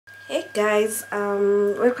Hey guys,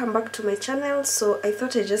 welcome back to my channel. So I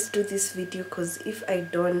thought I'd just do this video because if I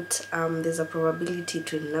don't, there's a probability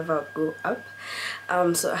it will never go up.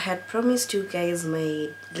 So I had promised you guys my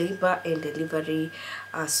labor and delivery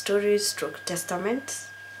story stroke testimony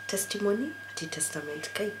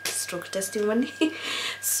stroke testimony.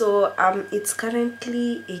 So it's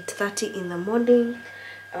currently 8:30 in the morning.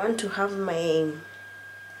 I want to have my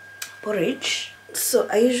porridge. So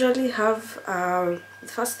I usually have the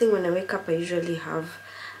first thing when I wake up, I usually have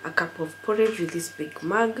a cup of porridge with this big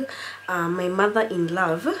mug. My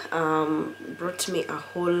mother-in-law brought me a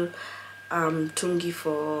whole tungi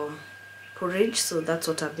for porridge, so that's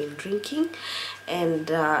what I've been drinking. And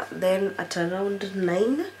then at around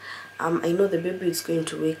 9, I know the baby is going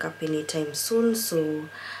to wake up anytime soon, so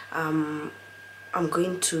I'm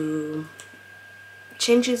going to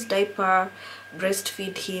change his diaper,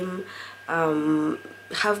 breastfeed him,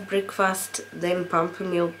 have breakfast, then pump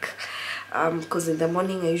milk, because in the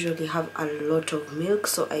morning I usually have a lot of milk,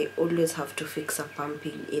 so I always have to fix a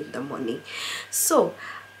pumping in the morning. So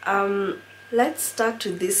let's start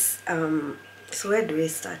with this. So where do we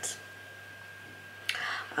start?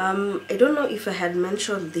 I don't know if I had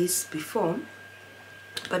mentioned this before,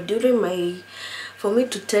 but for me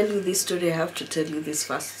to tell you this story, I have to tell you this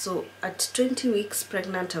first. So at 20 weeks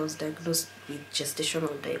pregnant, I was diagnosed with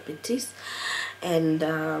gestational diabetes, and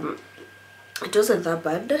it wasn't that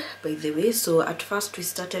bad, by the way. So at first we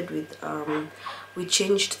started with we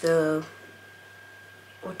changed the,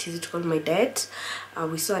 what is it called, my diet.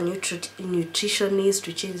 We saw a nutritionist,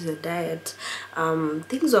 we changed the diet.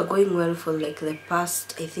 Things were going well for like the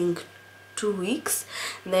past, I think, 2 weeks.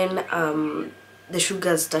 Then the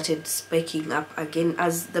sugars started spiking up again.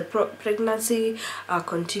 As the pregnancy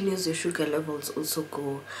continues, your sugar levels also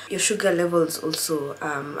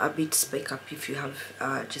a bit spike up if you have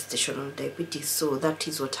gestational diabetes. So that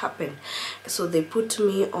is what happened. So they put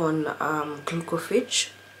me on glucophage.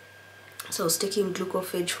 So I was taking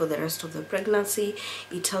glucophage for the rest of the pregnancy.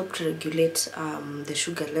 It helped regulate the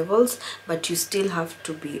sugar levels, but you still have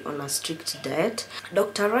to be on a strict diet.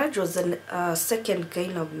 Dr. Raj was the second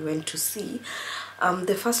gynae we went to see.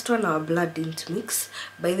 The first one, our blood didn't mix.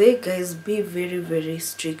 By the way, guys, be very, very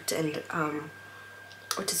strict and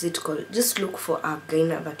what is it called? Just look for a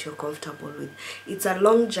gynae that you're comfortable with. It's a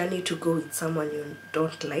long journey to go with someone you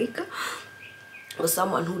don't like, or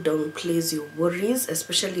someone who downplays your worries,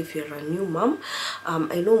 especially if you're a new mom.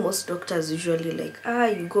 I know most doctors usually like,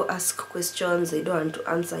 you go ask questions, they don't want to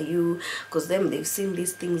answer you because they've seen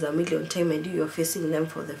these things a million times and you're facing them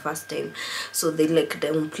for the first time. So they like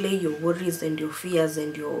downplay your worries and your fears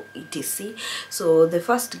and your etc. So the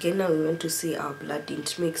first gynae we went to see, our blood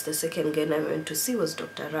didn't mix. The second gynae we went to see was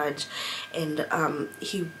Dr. Raj, and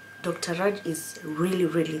Dr. Raj is really,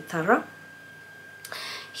 really thorough.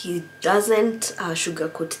 He doesn't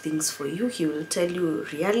sugarcoat things for you. He will tell you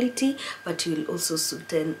reality, but he will also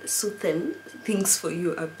soften things for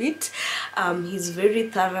you a bit. He's very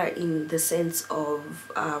thorough in the sense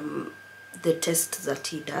of the tests that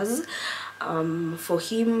he does. For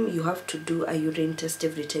him, you have to do a urine test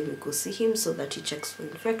every time you go see him, so that he checks for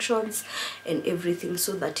infections and everything,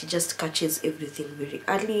 so that he just catches everything very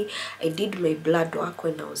early. I did my blood work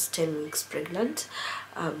when I was 10 weeks pregnant,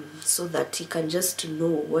 so that he can just know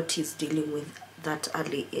what he's dealing with that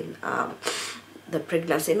early in the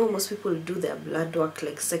pregnancy. I know most people do their blood work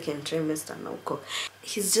like second trimester now.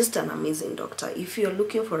 He's just an amazing doctor. If you're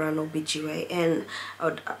looking for an OBGYN, I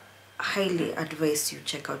would highly advise you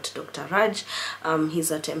check out Dr. Raj.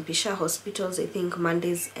 He's at Empisha hospitals, I think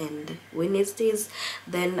Mondays and Wednesdays.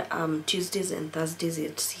 Then Tuesdays and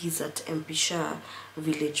Thursdays he's at Empisha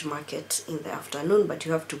Village Market in the afternoon, but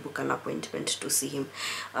you have to book an appointment to see him.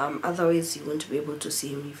 Otherwise you won't be able to see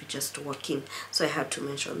him if you just walk in. So I had to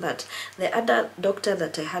mention that. The other doctor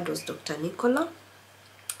that I had was Dr. Nicola.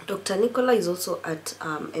 Dr. Nicola is also at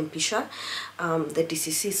Empisha, the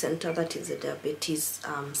DCC center, that is the diabetes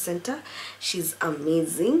center. She's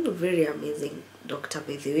amazing, very amazing doctor,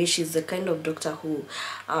 by the way. She's the kind of doctor who,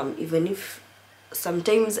 even if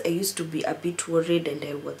sometimes I used to be a bit worried and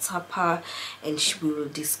I WhatsApp her and we will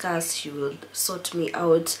discuss, she will sort me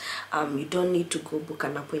out. You don't need to go book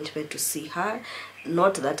an appointment to see her.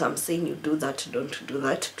 Not that I'm saying you do that, don't do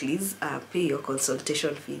that, please. Pay your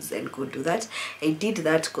consultation fees and go do that. I did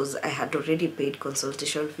that because I had already paid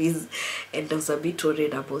consultation fees and I was a bit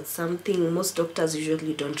worried about something. Most doctors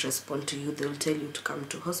usually don't respond to you, they'll tell you to come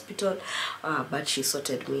to hospital, but she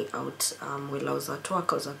sorted me out while I was at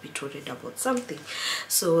work. I was a bit worried about something.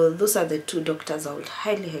 So those are the two doctors I would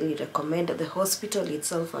highly recommend. The hospital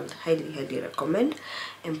itself I would highly recommend,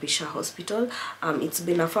 Empisha Hospital. It's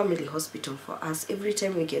been a family hospital for us. every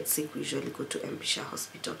time we get sick, we usually go to Mpisha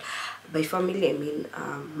Hospital. By family, I mean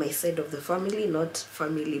my side of the family, not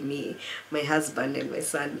family, me, my husband and my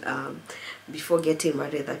son. Before getting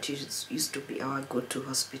married, that used to be our go-to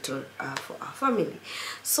hospital for our family.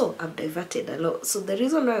 So I've diverted a lot. So the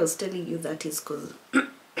reason why I was telling you that is because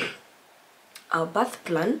our birth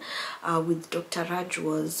plan with Dr. Raj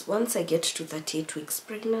was, once I get to 38 weeks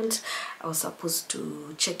pregnant, I was supposed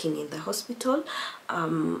to check in the hospital.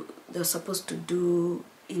 They were supposed to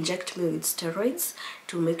inject me with steroids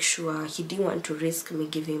to make sure he didn't want to risk me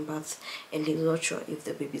giving birth, and he's not sure if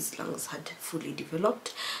the baby's lungs had fully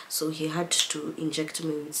developed, so he had to inject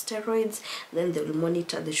me with steroids. Then they will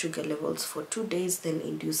monitor the sugar levels for 2 days, then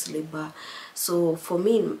induce labor. So for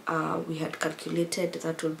me, we had calculated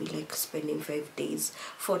that will be like spending 5 days,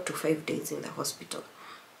 4 to 5 days in the hospital.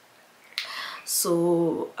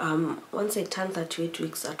 So once I turned 38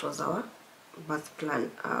 weeks, that was our birth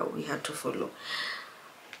plan we had to follow.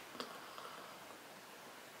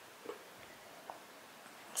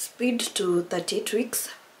 Speed to 38 weeks.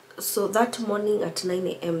 So that morning at 9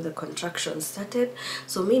 a.m. the contractions started.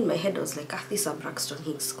 So me in my head I was like, these are Braxton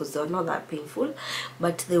Hicks, because they were not that painful,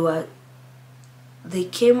 but they were a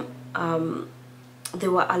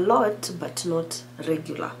lot, but not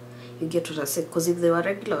regular. You get what I said? Because if they were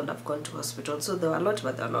regular, I would have gone to hospital. So they were a lot,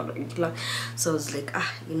 but they were not regular. So I was like,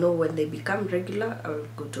 when they become regular, I'll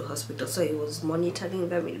go to hospital. So I was monitoring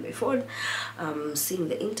them in my phone, seeing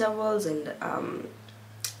the intervals and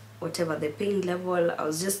whatever the pain level. I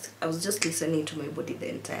was just listening to my body the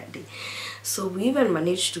entire day. So we even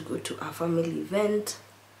managed to go to a family event.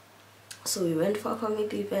 So we went for a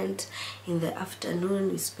family event in the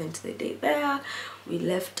afternoon. We spent the day there. We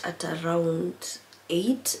left at around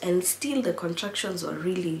 8, and still the contractions were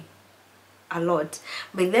really a lot.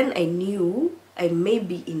 But then I knew I may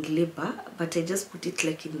be in labor, but I just put it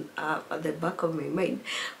like in at the back of my mind,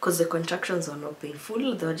 because the contractions were not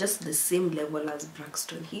painful. They were just the same level as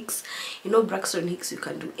Braxton Hicks. Braxton Hicks, you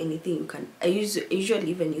can do anything. You can. I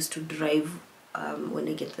usually even used to drive when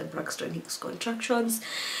I get the Braxton Hicks contractions.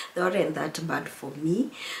 They weren't that bad for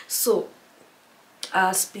me. So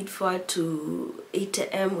speed forward to 8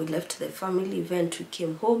 a.m. we left the family event. We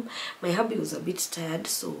came home. My hubby was a bit tired,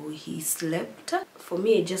 so he slept. For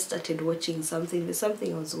me, I just started watching something. There's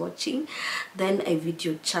something I was watching. Then I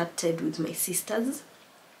video chatted with my sisters.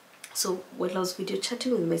 So while I was video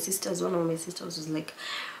chatting with my sisters, one of my sisters was like,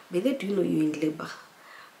 "Baby, do you know you're in labor?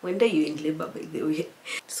 When are you in labor, by the way?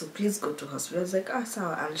 So please go to hospital." I was like, so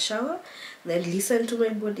I'll shower, then listen to my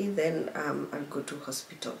body, then I'll go to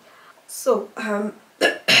hospital. So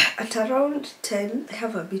at around 10, I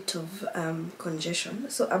have a bit of congestion.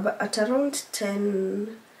 So at around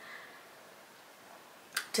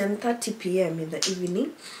 10:30 p.m. in the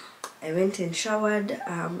evening, I went and showered,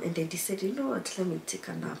 and I decided, you know what, let me take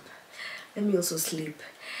a nap. Let me also sleep.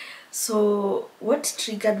 So what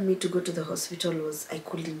triggered me to go to the hospital was I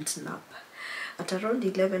couldn't nap. At around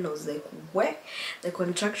 11, I was like, where? The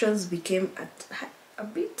contractions became a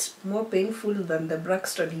bit more painful than the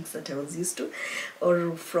Braxton Hicks that I was used to,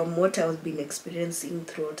 or from what I was been experiencing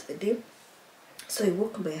throughout the day. So I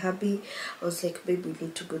woke my hubby. I was like, babe, we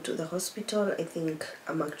need to go to the hospital. I think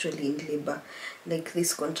I'm actually in labor. Like,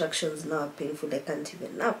 these contractions now are painful. I can't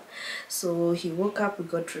even nap. So he woke up, we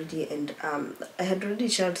got ready, and I had already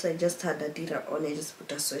showered, so I just had a dinner on. I just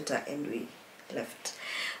put a sweater and we left.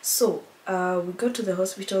 So we got to the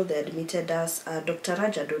hospital. They admitted us. Dr.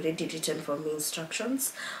 Raj had already written for me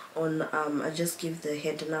instructions on I just give the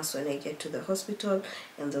head nurse when I get to the hospital,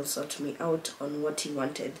 and they'll sort me out on what he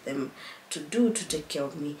wanted them to do to take care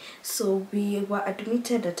of me. So we were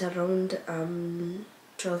admitted at around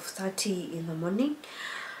 12:30 in the morning.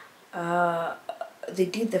 They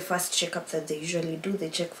did the first checkup that they usually do. They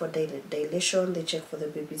check for dilation, they check for the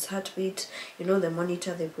baby's heartbeat. The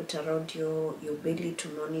monitor they put around your belly to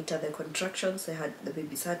monitor the contractions. They had the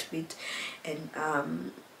baby's heartbeat, and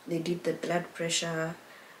they did the blood pressure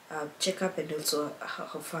checkup, and also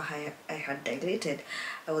how far I had dilated.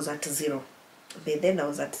 I was at 0. But then I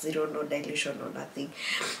was at 0, no dilation, no nothing.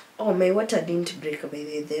 Oh, my water didn't break. By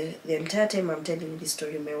the entire time I'm telling this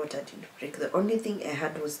story, my water didn't break. The only thing I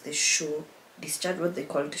had was the show discharge, what they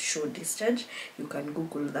called show discharge. You can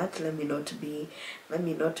Google that. Let me not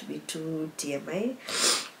be too TMI.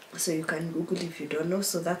 So you can Google if you don't know.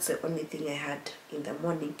 So that's the only thing I had in the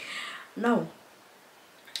morning. Now,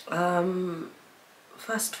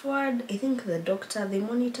 fast forward, I think the doctor, they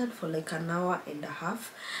monitored for like an hour and a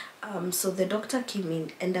half. So the doctor came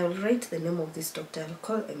in, and I'll write the name of this doctor. I'll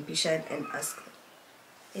call Mpisha and ask,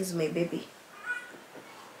 is my baby?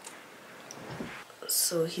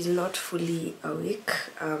 so he's not fully awake.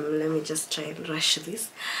 Let me just try and rush this.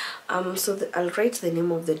 So I'll write the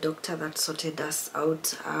name of the doctor that sorted us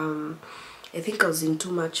out. I think I was in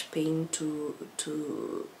too much pain to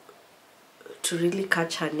really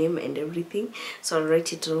catch her name and everything, so I'll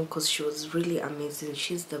write it down because she was really amazing.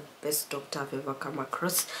 She's the best doctor I've ever come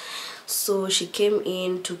across. So she came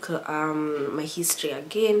in, took my history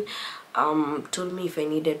again, told me if I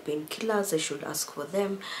needed painkillers I should ask for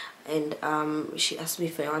them, and she asked me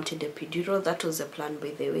if I wanted a epidural. That was the plan,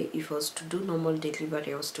 by the way. If I was to do normal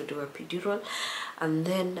delivery, I was to do a epidural. And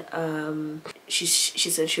then she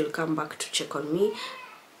said she'll come back to check on me.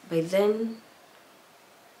 By then,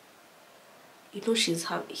 you know,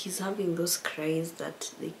 he's having those cries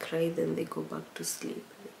that they cry, then they go back to sleep.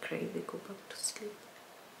 They cry, they go back to sleep.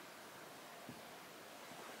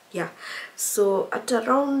 Yeah, so at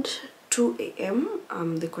around 2 a.m.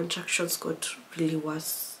 The contractions got really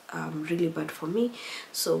worse, really bad for me.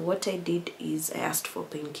 So what I did is I asked for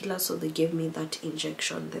painkillers, so they gave me that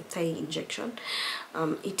injection, the thigh injection.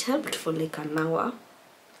 It helped for like an hour.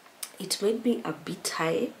 It made me a bit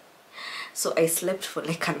high, so I slept for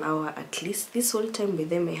like an hour at least. This whole time by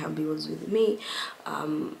then my hubby was with me.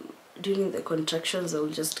 During the contractions I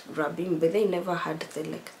was just rubbing, but they never had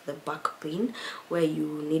the back pain where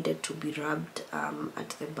you needed to be rubbed at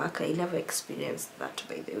the back. I never experienced that,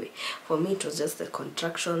 by the way. For me it was just the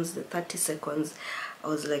contractions, the 30 seconds. I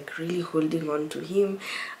was like really holding on to him,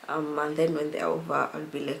 and then when they're over I'll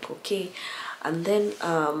be like okay. And then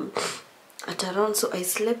at around, so I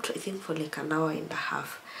slept I think for like an hour and a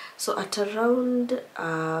half. So at around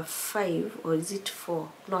 5, or is it 4?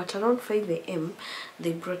 No, at around 5 a.m.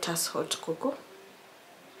 they brought us hot cocoa,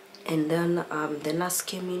 and then the nurse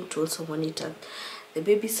came in to also monitor the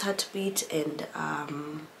baby's heartbeat and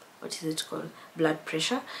what is it called, blood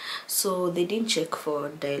pressure. So they didn't check for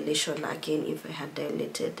dilation again. If I had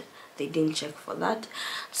dilated, they didn't check for that.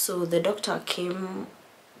 So the doctor came.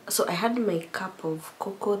 So I had my cup of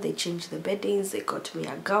cocoa, they changed the beddings, they got me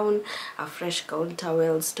a gown, a fresh gown,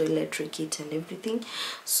 towels, toiletry kit and everything.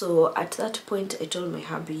 So at that point I told my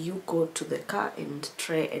hubby, you go to the car and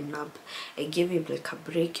try a nap. I gave him like a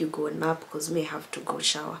break, you go nap because me have to go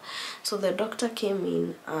shower. So the doctor came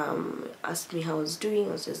in, asked me how I was doing.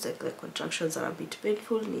 I was just like, the contractions are a bit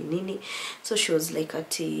painful, nini. So she was like,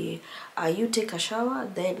 you take a shower,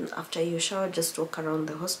 then after you shower just walk around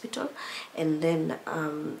the hospital, and then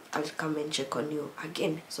I'll come and check on you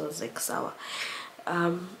again. So I was like, sour.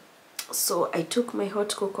 So I took my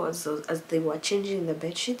hot cocoa as they were changing the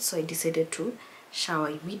bed sheets, so I decided to shower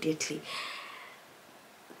immediately.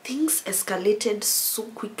 Things escalated so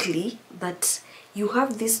quickly that you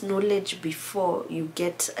have this knowledge before you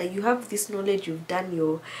get, you have this knowledge, you've done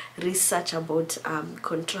your research about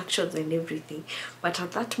contractions and everything, but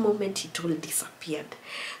at that moment it all disappeared.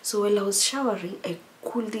 So while I was showering, I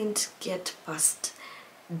couldn't get past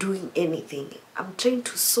doing anything. I'm trying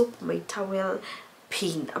to soap my towel,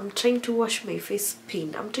 pain. I'm trying to wash my face,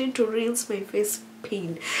 pain. I'm trying to rinse my face,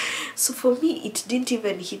 pain. So for me, it didn't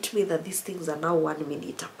even hit me that these things are now 1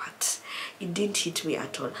 minute apart. It didn't hit me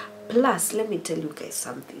at all. Plus, let me tell you guys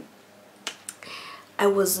something. I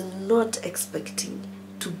was not expecting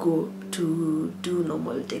to go to do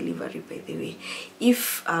normal delivery, by the way.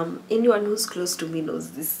 If anyone who's close to me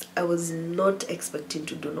knows this, I was not expecting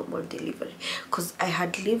to do normal delivery, because I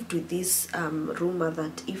had lived with this rumor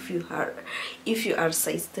that if you are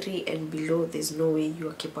size 3 and below, there's no way you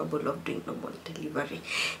are capable of doing normal delivery.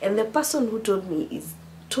 And the person who told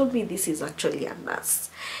me this is actually a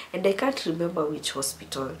nurse, and I can't remember which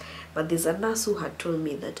hospital, but there's a nurse who had told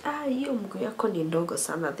me that hiyo mguu yako ni ndogo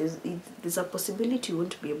sana, there's a possibility you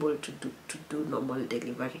won't be able to do normal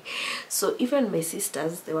delivery. So even my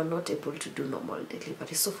sisters, they were not able to do normal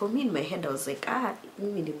delivery. So for me, in my head I was like,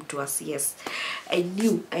 mimi ni mtu wa CS. I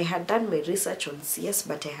knew I had done my research on CS,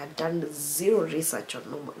 but I had done zero research on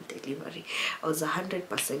normal delivery. I was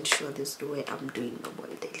 100% sure there's no way I'm doing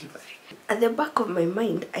normal delivery. At the back of my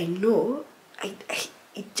mind, I know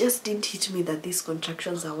it just didn't hit me that these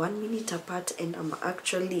contractions are 1 minute apart, and I'm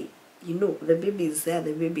actually, you know, the baby is there,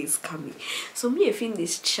 the baby is coming. So me, I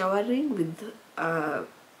finished showering with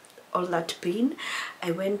all that pain.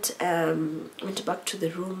 I went back to the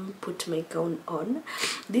room, put my gown on.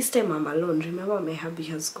 This time I'm alone. Remember, my hubby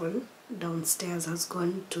has gone downstairs, has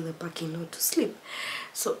gone to the parking lot to sleep.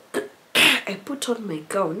 So I put on my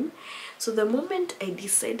gown. So the moment I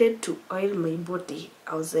decided to oil my body,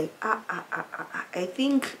 I was like, I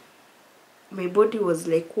think my body was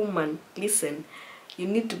like, woman, listen, you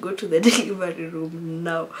need to go to the delivery room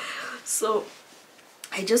now. So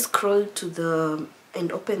I just crawled to the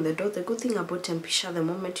and open the door. The good thing about Mpisha, the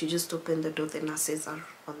moment you just open the door, the nurses are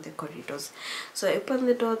on the corridors. So I opened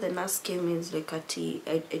the door, the nurse came in, like, I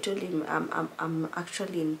told him I'm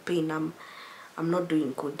actually in pain, I'm not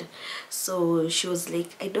doing good. So she was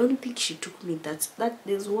like, I don't think she took me that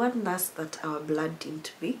there's one nurse that our blood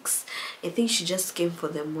didn't mix. I think she just came for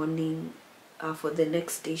the morning, for the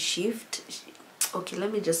next day shift. Okay,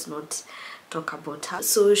 let me just not talk about her.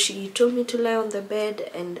 So she told me to lie on the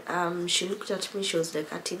bed, and she looked at me. She was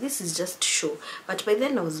like, Ati, this is just show. But by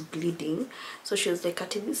then I was bleeding. So she was like,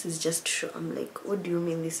 Ati, this is just show. I'm like, what do you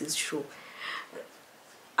mean this is show?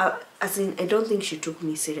 As in, I don't think she took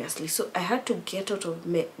me seriously. So I had to get out of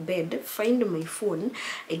my bed, find my phone.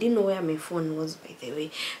 I didn't know where my phone was, by the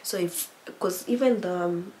way. So because even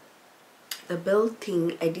the bell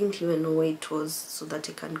thing, I didn't even know where it was, so that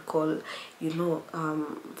I can call, you know,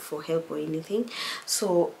 for help or anything.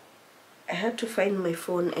 So I had to find my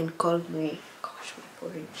phone and call my, gosh, my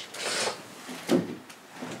porridge,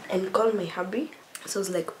 and call my hubby. So I was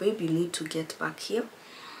like, babe, you need to get back here.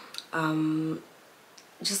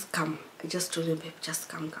 Just come. I just told him, babe, just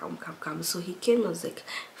come. So he came. I was like,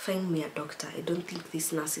 find me a doctor. I don't think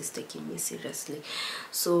this nurse is taking me seriously.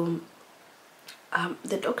 So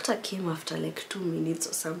the doctor came after like 2 minutes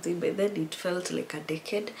or something, but then it felt like a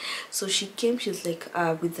decade. So she came, she's like,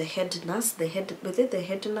 with the head nurse. The head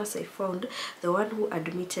nurse I found, the one who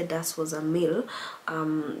admitted us, was a male.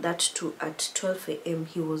 That too at 12 a.m.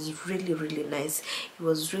 He was really, really nice. He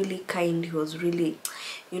was really kind. He was really,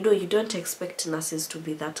 you know, you don't expect nurses to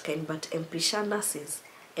be that kind, but Mpisha nurses,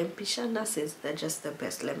 they're just the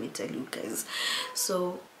best, let me tell you guys.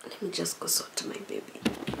 So let me just go sort my baby.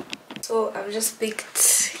 So I've just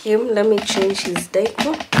picked him. Let me change his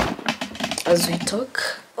diaper as we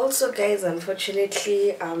talk. Also, guys,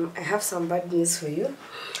 unfortunately, I have some bad news for you.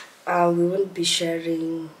 I won't be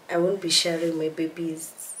sharing my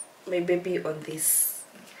baby on this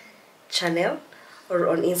channel or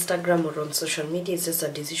on Instagram or on social media. It's just a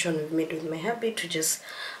decision we've made with my hubby to just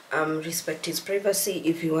respect his privacy.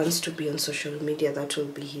 If he wants to be on social media, that will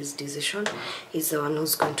be his decision. He's the one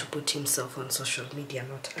who's going to put himself on social media,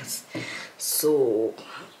 not us. So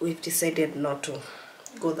we've decided not to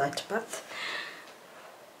go that path.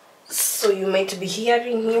 So you might be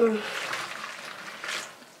hearing him,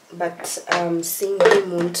 but seeing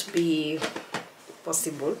him won't be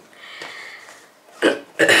possible.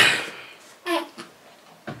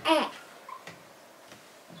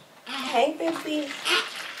 Hi, baby.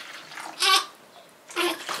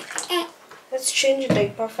 Let's change the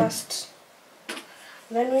diaper first.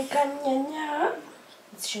 Then we can nyanya.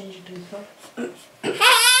 Let's change the diaper.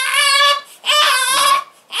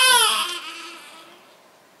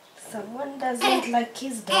 Someone doesn't like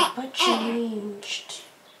his diaper changed.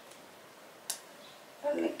 I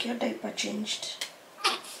don't like your diaper changed.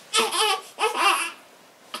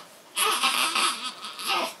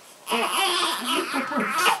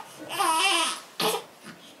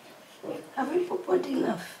 Have we pooed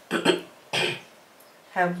enough?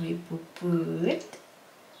 Have we pooed?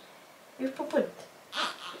 We've pooed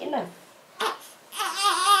enough.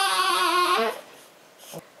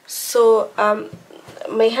 So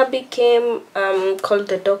my hubby came, called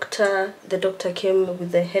the doctor. The doctor came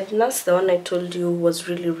with the head nurse, the one I told you was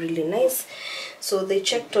really, really nice. So they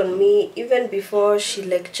checked on me. Even before she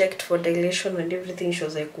like checked for dilation and everything, she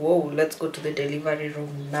was like, whoa, let's go to the delivery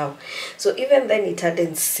room now. So even then it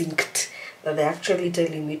hadn't synced that they're actually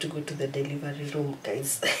telling me to go to the delivery room,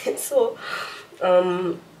 guys. So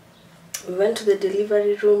we went to the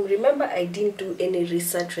delivery room. Remember, I didn't do any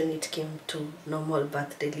research when it came to normal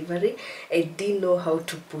birth delivery. I didn't know how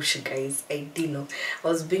to push, guys. I didn't know. I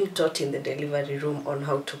was being taught in the delivery room on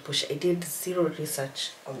how to push. I did zero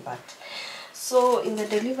research on that. So in the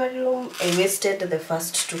delivery room, I wasted the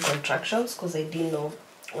first 2 contractions because I didn't know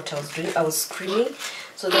what I was doing. I was screaming.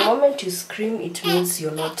 So the moment you scream, it means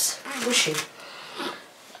you're not pushing.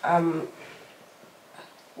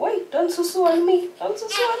 Wait, don't susu on me. Don't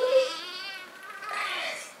susu on me.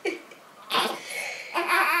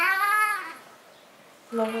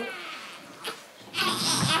 No.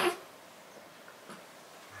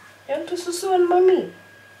 You want to susu on mommy?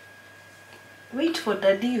 Wait for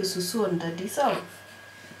daddy, you susu on daddy, so.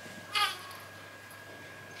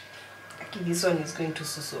 Okay, this one is going to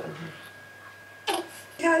susu on him.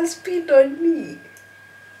 Can't spit on me.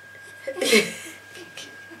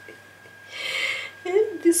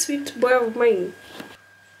 This sweet boy of mine.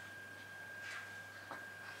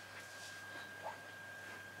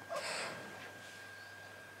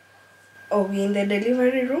 oh, we're in the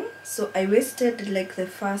delivery room. So I wasted like the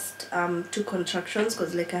first 2 contractions,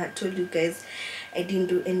 because like I had told you guys, I didn't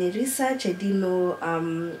do any research. I didn't know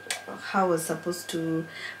how I was supposed to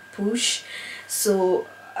push. So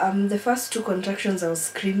the first 2 contractions I was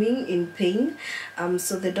screaming in pain.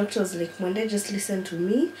 So the doctor was like, Monday, just listen to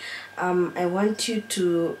me. I want you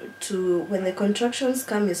to when the contractions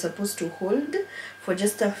come, you're supposed to hold for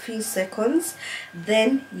just a few seconds,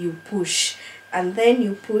 then you push, and then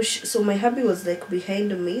you push. So my hubby was like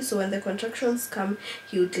behind me, so when the contractions come,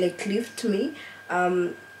 he would like lift me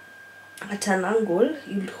at an angle.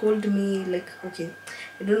 You'd hold me like, okay,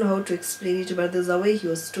 I don't know how to explain it, but there's a way he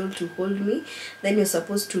was told to hold me. Then you're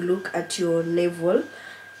supposed to look at your navel.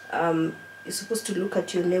 You're supposed to look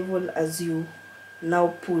at your navel as you now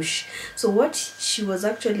push. So what she was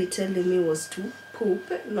actually telling me was to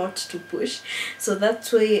poop, not to push. So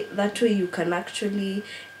that way you can actually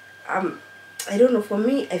I don't know, for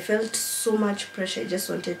me I felt so much pressure. I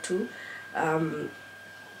just wanted to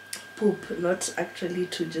poop, not actually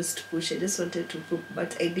to just push. I just wanted to poop,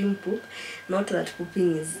 but I didn't poop. Not that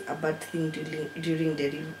pooping is a bad thing during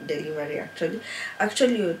delivery.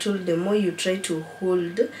 Actually you're told the more you try to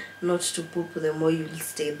hold not to poop, the more you'll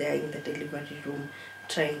stay there in the delivery room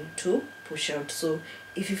trying to push out. So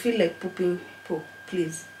if you feel like pooping, poop,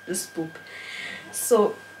 please just poop.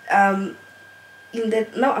 So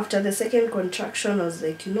now after the second contraction, I was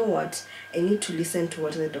like, you know what, I need to listen to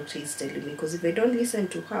what the doctor is telling me, because if I don't listen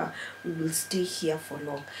to her, we will stay here for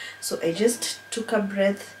long. So I just took a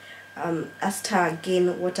breath, asked her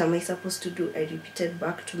again, what am I supposed to do? I repeated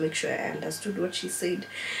back to make sure I understood what she said,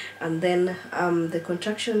 and then the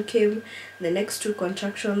contraction came. The next 2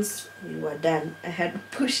 contractions, we were done. I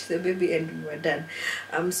had pushed the baby and we were done.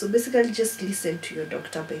 So basically just listen to your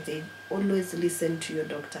doctor. But they always listen to your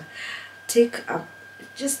doctor.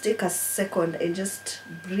 Just take a second and just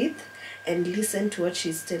breathe and listen to what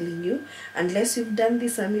she's telling you. Unless you've done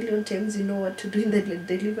this a million times, you know what to do in the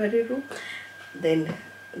delivery room, then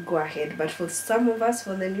go ahead. But for some of us,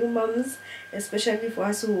 for the new moms, especially for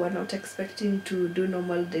us who were not expecting to do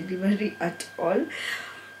normal delivery at all,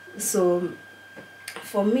 so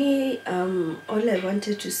for me, all I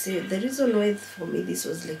wanted to say, the reason why for me this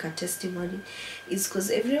was like a testimony, is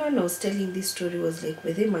because everyone I was telling this story was like,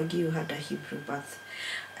 with Maggie, you had a Hebrew birth.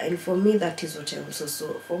 And for me, that is what I also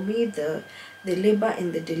saw. For me, the labor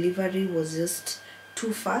and the delivery was just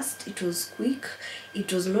too fast. It was quick.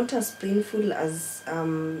 It was not as painful as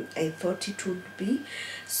I thought it would be.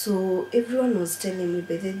 So everyone was telling me,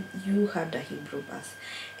 but then you had a Hebrew birth.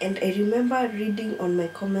 And I remember reading on my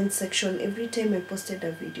comment section, every time I posted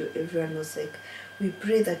a video, everyone was like, we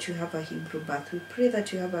pray that you have a Hebrew birth. We pray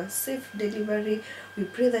that you have a safe delivery. We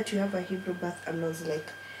pray that you have a Hebrew birth. And I was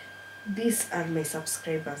like, these are my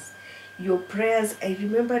subscribers. Your prayers, I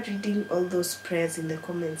remember reading all those prayers in the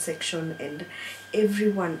comment section, and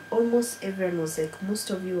almost everyone was like, most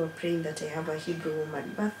of you are praying that I have a Hebrew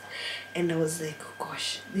woman birth. And I was like, oh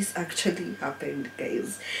gosh, this actually happened,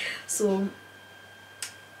 guys. So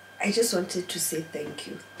I just wanted to say thank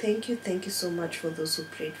you. Thank you so much for those who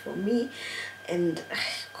prayed for me. And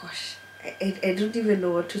gosh, I don't even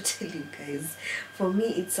know what to tell you guys. For me,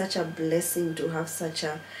 it's such a blessing to have such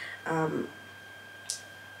a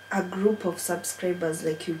group of subscribers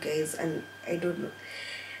like you guys. And I don't know,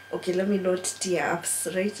 okay, let me not tear up.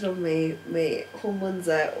 Right now my hormones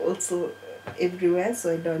are also everywhere,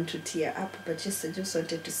 so I don't want to tear up, but I just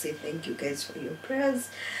wanted to say thank you guys for your prayers.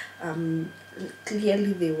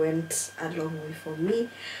 Clearly they went a long way for me.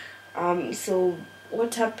 So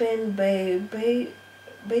what happened by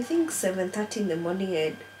I think 7:30 in the morning,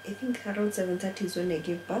 I think around 7:30 is when I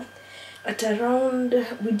gave birth. At around,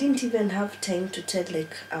 we didn't even have time to tell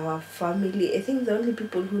like our family. I think the only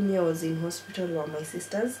people who knew I was in hospital were my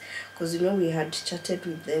sisters, because you know we had chatted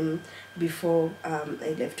with them before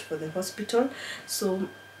I left for the hospital. So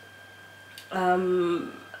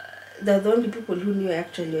they're the only people who knew I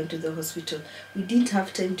actually went to the hospital. We didn't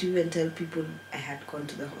have time to even tell people I had gone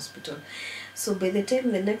to the hospital. So by the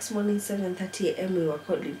time the next morning, 7:30 a.m., we were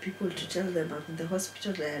calling people to tell them I'm in the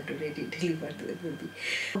hospital. I had already delivered the baby.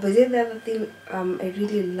 But then the other thing I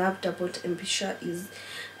really loved about Mpisha is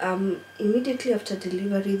immediately after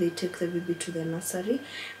delivery, they take the baby to the nursery.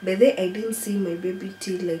 By then, I didn't see my baby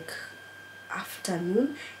till like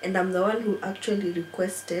afternoon, and I'm the one who actually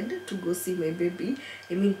requested to go see my baby.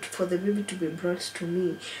 I mean, for the baby to be brought to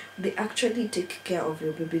me. They actually take care of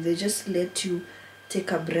your baby. They just let you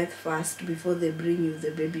take a breath first before they bring you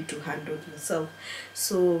the baby to handle yourself.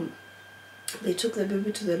 So they took the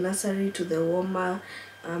baby to the nursery, to the warmer.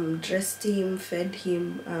 dressed him, fed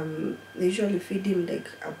him. They usually feed him like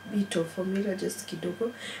a bit of formula, just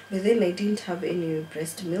kidogo. But then I didn't have any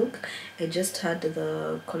breast milk. I just had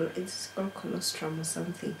it's called colostrum or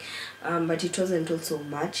something. But it wasn't also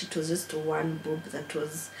much. It was just one boob that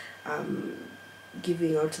was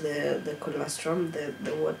giving out the colostrum,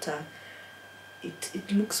 the water.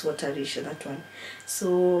 It looks waterish, that one.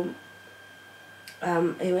 So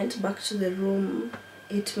I went back to the room,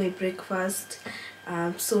 ate my breakfast.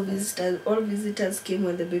 So all visitors came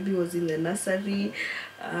when the baby was in the nursery.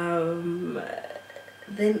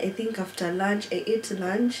 Then I think after lunch, I ate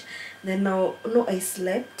lunch. Then I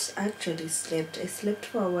slept. I actually slept. I slept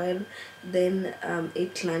for a while. Then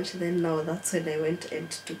ate lunch. Then now that's when I went and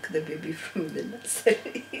took the baby from the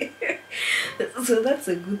nursery. So that's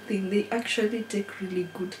a good thing. They actually take really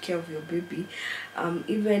good care of your baby.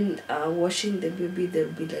 Even washing the baby,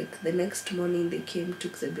 they'll be like, the next morning they came,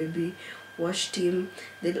 took the baby, washed him.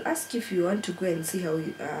 They'll ask if you want to go and see how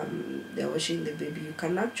they're washing the baby. You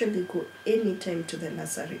can actually go anytime to the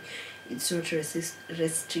nursery. It's not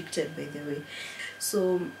restricted, by the way.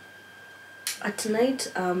 So at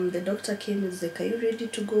night, the doctor came and was like, are you ready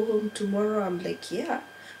to go home tomorrow? I'm like, yeah.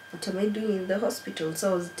 What am I doing in the hospital?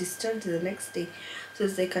 So I was discharged the next day. So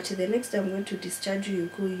it's like, the next day I'm going to discharge you. You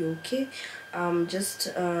go, you okay?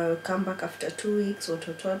 Just come back after 2 weeks,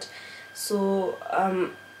 what. So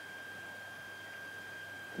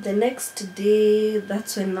the next day,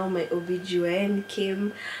 that's when now my OBGYN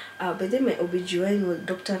came. But then my OBGYN,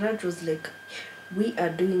 Dr. Raj was like, we are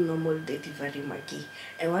doing normal delivery, Maggie.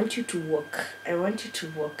 I want you to walk. I want you to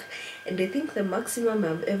walk. And I think the maximum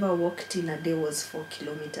I've ever walked in a day was 4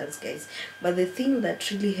 kilometers, guys. But the thing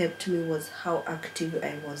that really helped me was how active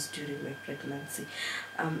I was during my pregnancy.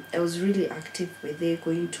 I was really active by there,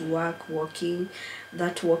 going to work, walking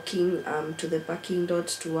to the parking lot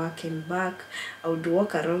to work and back. I would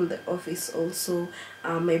walk around the office also.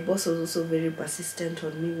 My boss was also very persistent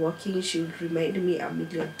on me walking. She would remind me a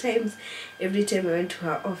million times. Every time I went to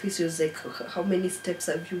her office, she was like, how many steps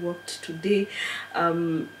have you walked today?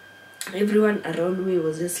 Everyone around me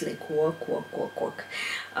was just like walk.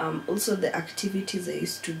 Also the activities I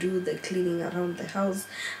used to do, the cleaning around the house,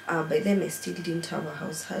 by then I still didn't have a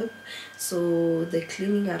house help, so the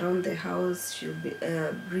cleaning around the house should be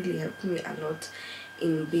really helped me a lot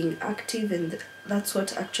in being active. And that's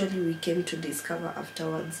what actually we came to discover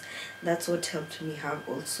afterwards. That's what helped me have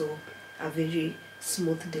also a very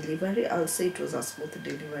smooth delivery. I'll say it was a smooth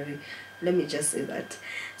delivery, let me just say that.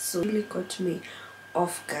 So really caught me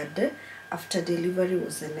off guard after delivery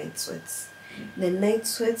was the night sweats. The night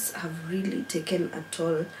sweats have really taken a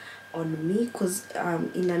toll on me, because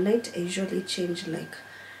in a night I usually change like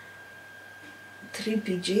 3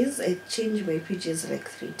 PJs. I change my PJs like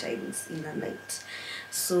 3 times in a night.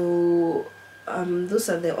 So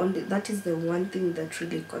that is the one thing that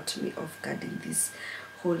really caught me off guard in this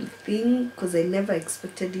whole thing, because I never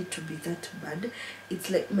expected it to be that bad. It's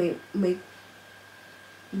like my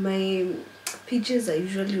PJs are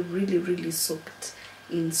usually really soaked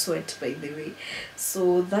in sweat, by the way.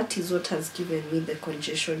 So that is what has given me the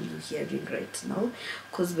congestion you're hearing right now,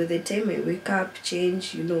 because by the time I wake up,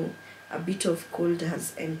 change, a bit of cold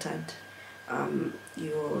has entered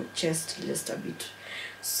your chest just a bit.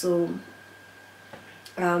 So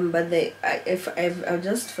but I've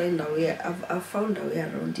just found a way. I've found a way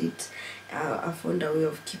around it. I found a way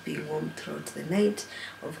of keeping warm throughout the night,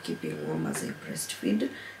 of keeping warm as I breastfeed.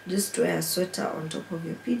 Just wear a sweater on top of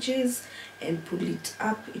your PJs and pull it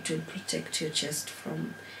up. It will protect your chest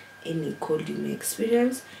from any cold you may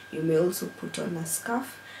experience. You may also put on a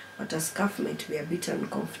scarf, but a scarf might be a bit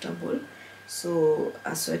uncomfortable, so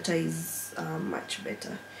a sweater is much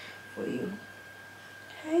better for you.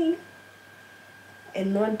 Hi.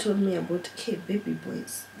 And no one told me about, okay, baby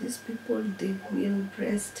boys, these people, they will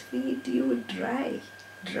breastfeed you dry.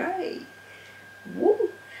 Woo!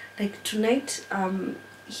 Like tonight,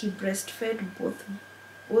 he breastfed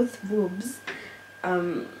both boobs,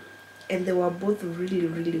 and they were both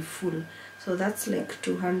really full. So that's like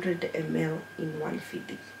 200 ml in one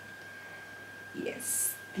feeding.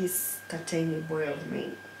 Yes, this tiny boy of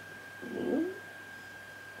mine.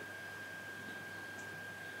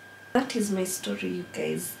 That is my story, you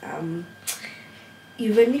guys.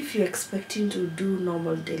 Even if you're expecting to do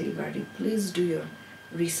normal delivery, please do your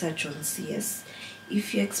research on CS.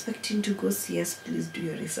 If you're expecting to go CS, please do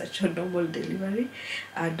your research on normal delivery.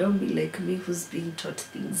 Don't be like me, who's being taught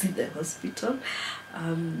things in the hospital.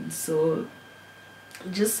 So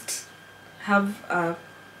just have a,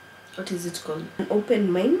 what is it called, an open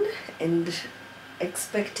mind, and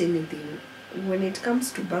expect anything. When it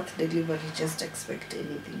comes to birth delivery, just expect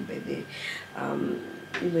anything, by the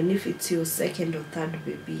even if it's your second or third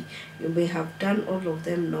baby, you may have done all of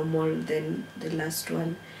them normal, then the last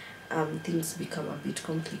one things become a bit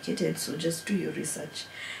complicated. So just do your research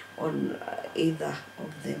on either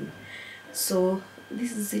of them. So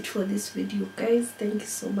this is it for this video, guys. Thank you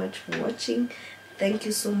so much for watching. Thank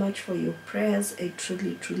you so much for your prayers. I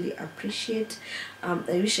truly appreciate. I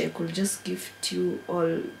wish I could just gift you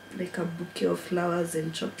all like a bouquet of flowers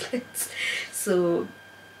and chocolates. So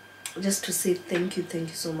just to say thank you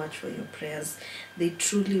so much for your prayers. They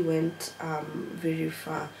truly went very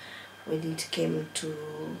far when it came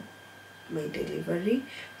to my delivery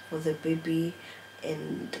for the baby,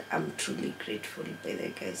 and I'm truly grateful, by the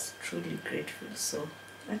guys, truly grateful. So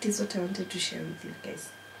that is what I wanted to share with you guys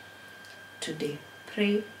today.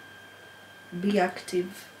 Pray, be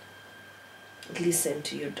active, listen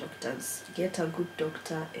to your doctors, get a good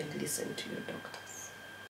doctor and listen to your doctors.